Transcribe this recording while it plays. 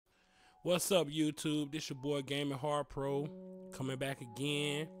What's up, YouTube? This your boy Gaming Hard Pro coming back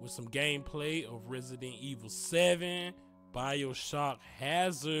again with some gameplay of Resident Evil 7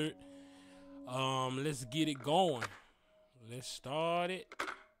 Biohazard. Let's get it going. Let's start it.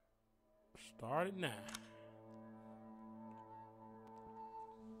 Start it now.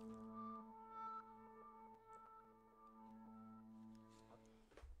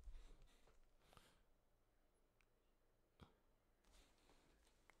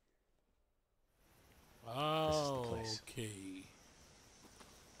 Okay.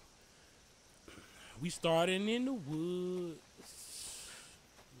 We starting in the woods.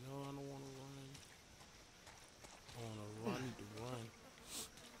 No, I don't want to run. I want to run. Need to run.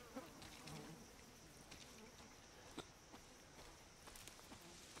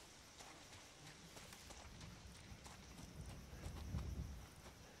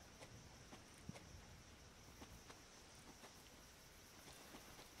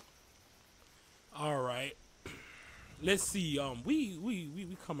 All right. Let's see.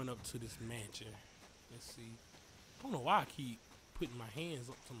 We coming up to this mansion. Let's see. I don't know why I keep putting my hands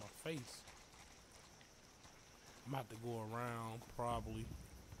up to my face. I'm about to go around probably.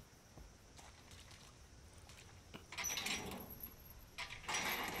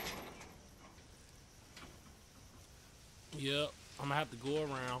 Yep. I'm gonna have to go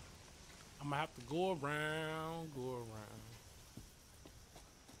around. I'm gonna have to go around.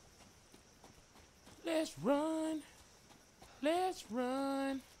 Let's run. Let's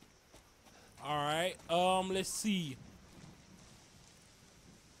run. All right. Let's see.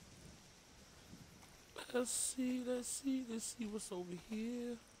 Let's see what's over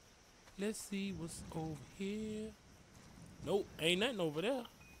here. Let's see what's over here. Nope, ain't nothing over there.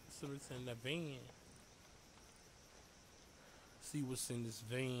 So it's in the van. See what's in this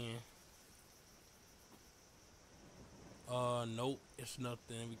van. Nope, it's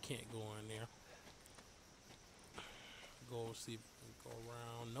nothing. We can't go in there. Go see if we can go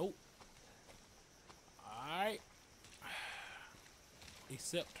around. Nope. Alright.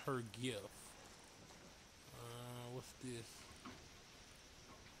 Accept her gift. What's this?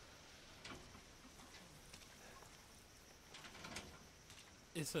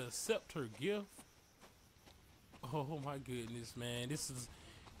 It's a accept her gift. Oh my goodness, man. This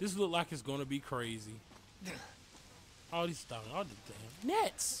look like it's gonna be crazy. All these stuff, all the damn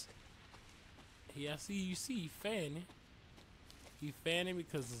nets. Yeah, I see you see fanning. He fanning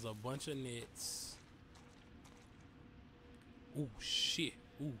because there's a bunch of nets. Oh shit.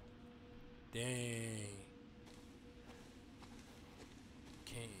 Ooh. Dang.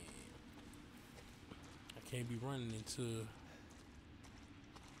 I can't be running into.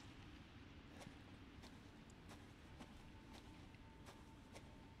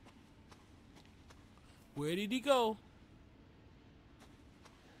 Where did he go?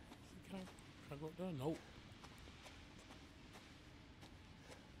 Can I go up there? Nope.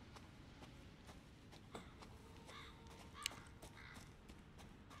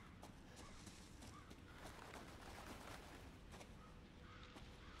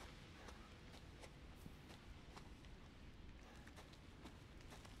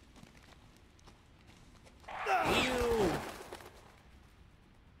 Ew.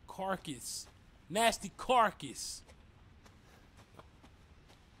 Carcass. Nasty carcass.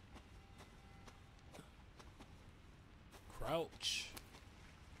 Crouch.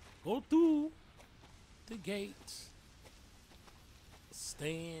 Go through the gate.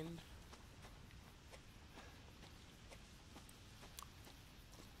 Stand.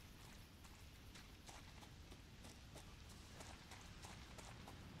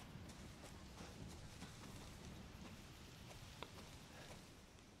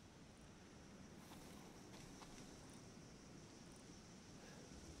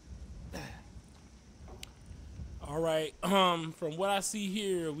 All right. From what I see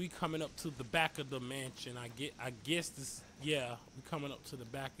here, we coming up to the back of the mansion. I guess this. Yeah, we coming up to the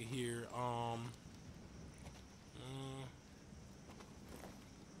back of here.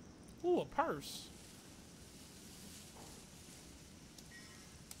 Ooh, a purse.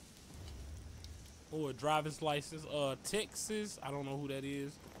 Ooh, a driver's license. Texas. I don't know who that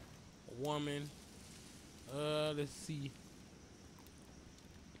is. A woman. Let's see.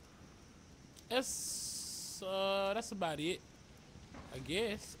 That's about it, I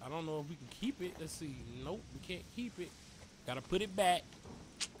guess. I don't know if we can keep it. Let's see. Nope, we can't keep it. Gotta put it back.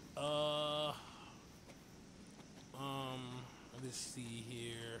 Let's see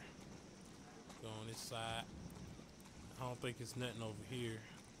here. Go on this side. I don't think it's nothing over here.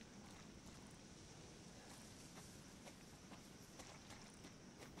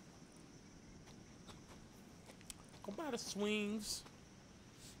 Go by the swings.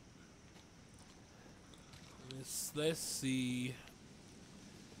 Let's see.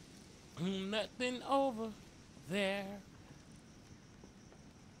 Nothing over there.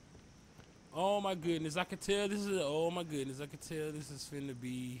 Oh my goodness, I could tell this is, oh my goodness, I could tell this is finna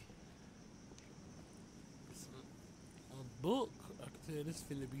be a book. I could tell this is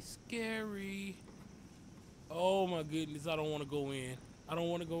finna be scary. Oh my goodness, I don't want to go in. I don't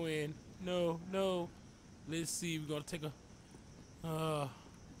want to go in. No, no. Let's see, we're gonna take a,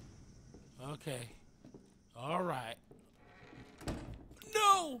 okay. All right.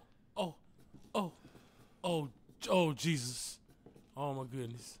 No! Oh, oh, oh, oh, Jesus. Oh my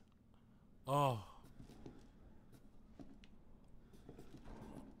goodness. Oh.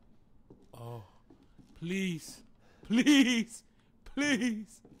 Oh. Please. Please.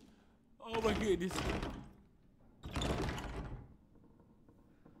 Please. Oh my goodness.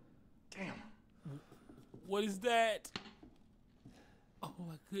 Damn. What is that? Oh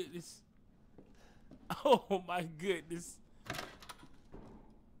my goodness. Oh my goodness.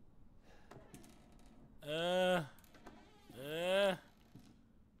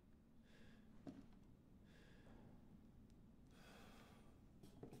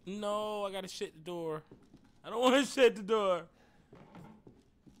 No, I gotta shut the door. I don't want to shut the door.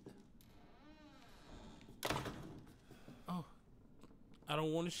 Oh, I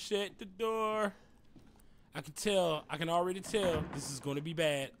don't want to shut the door. I can tell. I can already tell this is gonna be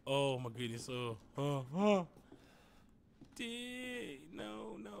bad. Oh my goodness. No, no,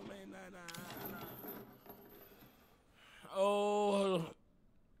 man, nah. Oh.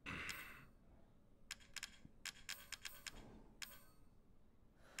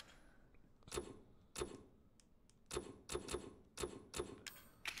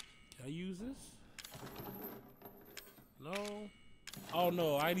 Can I use this? No. Oh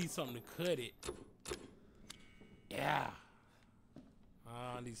no, I need something to cut it. Yeah.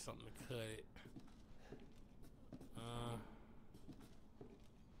 I need something to cut it.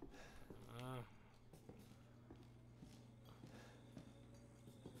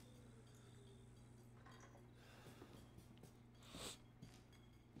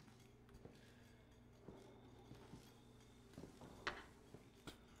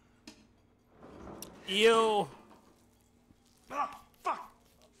 Ew. Oh,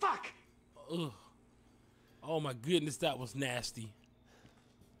 fuck. Ugh. Oh my goodness, that was nasty.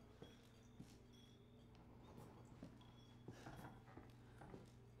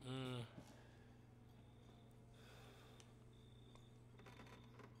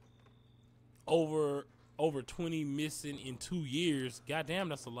 Over 20 missing in 2 years. Goddamn,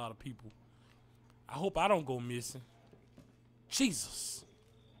 that's a lot of people. I hope I don't go missing. Jesus.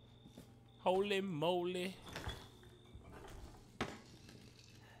 Holy moly.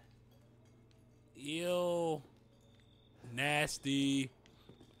 Ew. Nasty.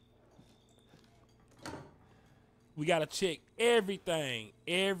 We gotta check everything.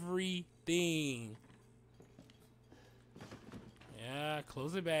 Everything. Yeah,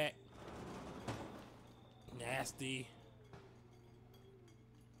 close it back. Nasty.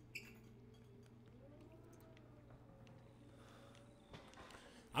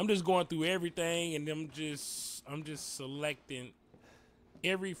 I'm just going through everything and I'm just selecting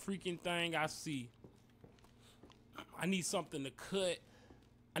every freaking thing I see. I need something to cut.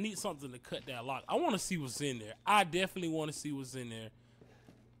 I need something to cut that lock. I want to see what's in there. I definitely want to see what's in there.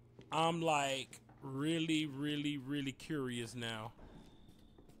 I'm like really curious now.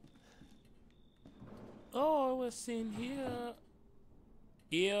 Oh, what's in here?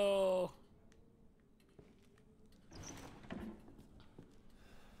 Ew.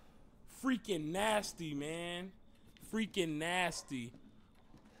 Freaking nasty, man. Freaking nasty.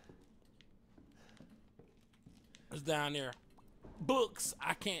 It's down there. Books.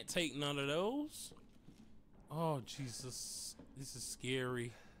 I can't take none of those. Oh, Jesus. This is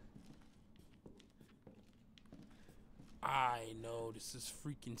scary. I know. This is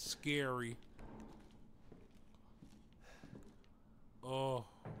freaking scary. Oh.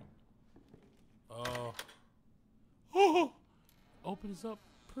 Oh. Oh. Opens up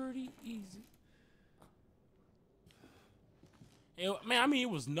pretty easy. Man, I mean, it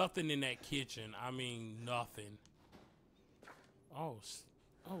was nothing in that kitchen. I mean, nothing. Oh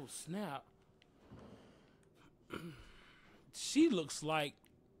snap. She looks like,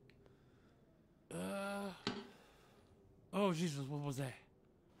 oh, Jesus, what was that?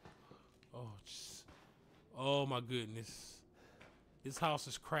 Oh, just, oh my goodness. This house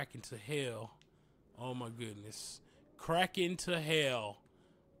is cracking to hell. Oh my goodness. Cracking to hell.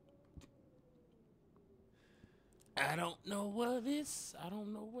 I don't know what this. I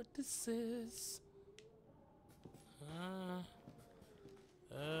don't know what this is.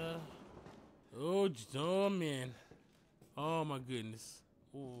 Oh Oh man. Oh my goodness.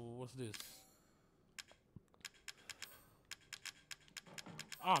 Oh, what's this?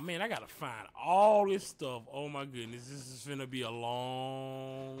 Oh man, I gotta find all this stuff. Oh my goodness, this is gonna be a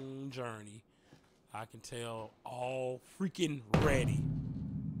long journey. I can tell all freaking ready.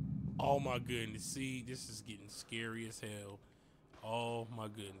 Oh my goodness, see, this is getting scary as hell. Oh my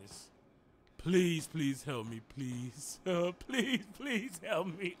goodness. Please, please help me, please. Please, please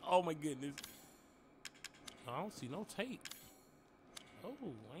help me. Oh my goodness. I don't see no tape. Oh,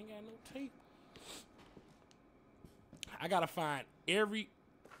 I ain't got no tape. I gotta find every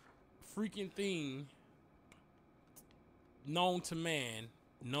freaking thing known to man,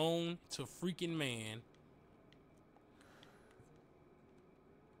 known to freaking man.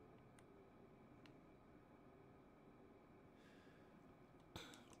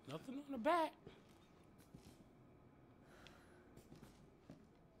 Nothing on the back.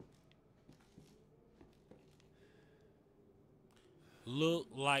 Look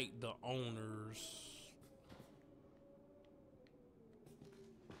like the owners.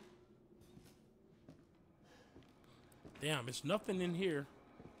 Damn, it's nothing in here.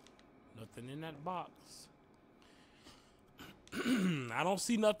 Nothing in that box. I don't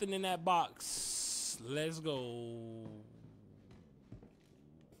see nothing in that box. Let's go.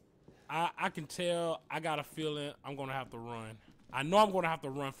 I can tell. I got a feeling I'm gonna have to run. I know I'm gonna have to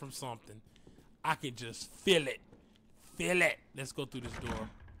run from something. I can just feel it. Feel it. Let's go through this door.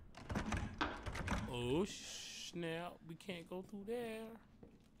 Oh snap! We can't go through there.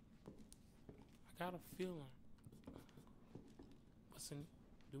 I got a feeling. What's in?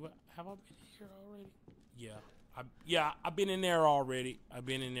 Have I been here already? Yeah. I've been in there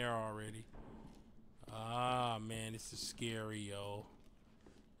already. Ah man, this is scary, yo.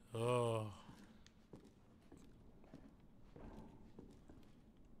 Oh.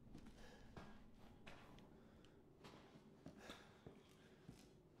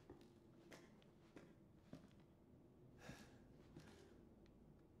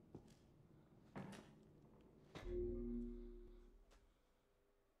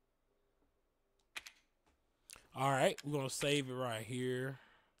 All right, we're gonna save it right here.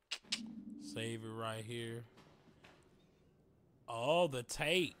 Save it right here. Oh, the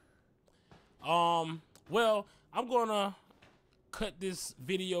tape. Well, I'm gonna cut this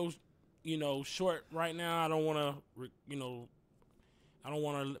video, short right now. I don't want to, I don't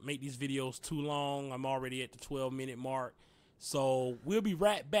want to make these videos too long. I'm already at the 12-minute mark. So we'll be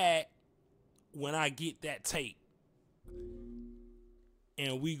right back when I get that tape.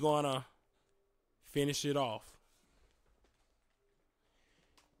 And we gonna finish it off.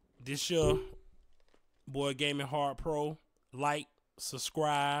 This your boy Gaming Hard Pro. Like,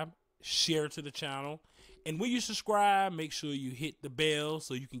 subscribe, share to the channel. And when you subscribe, make sure you hit the bell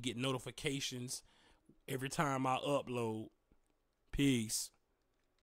so you can get notifications every time I upload. Peace.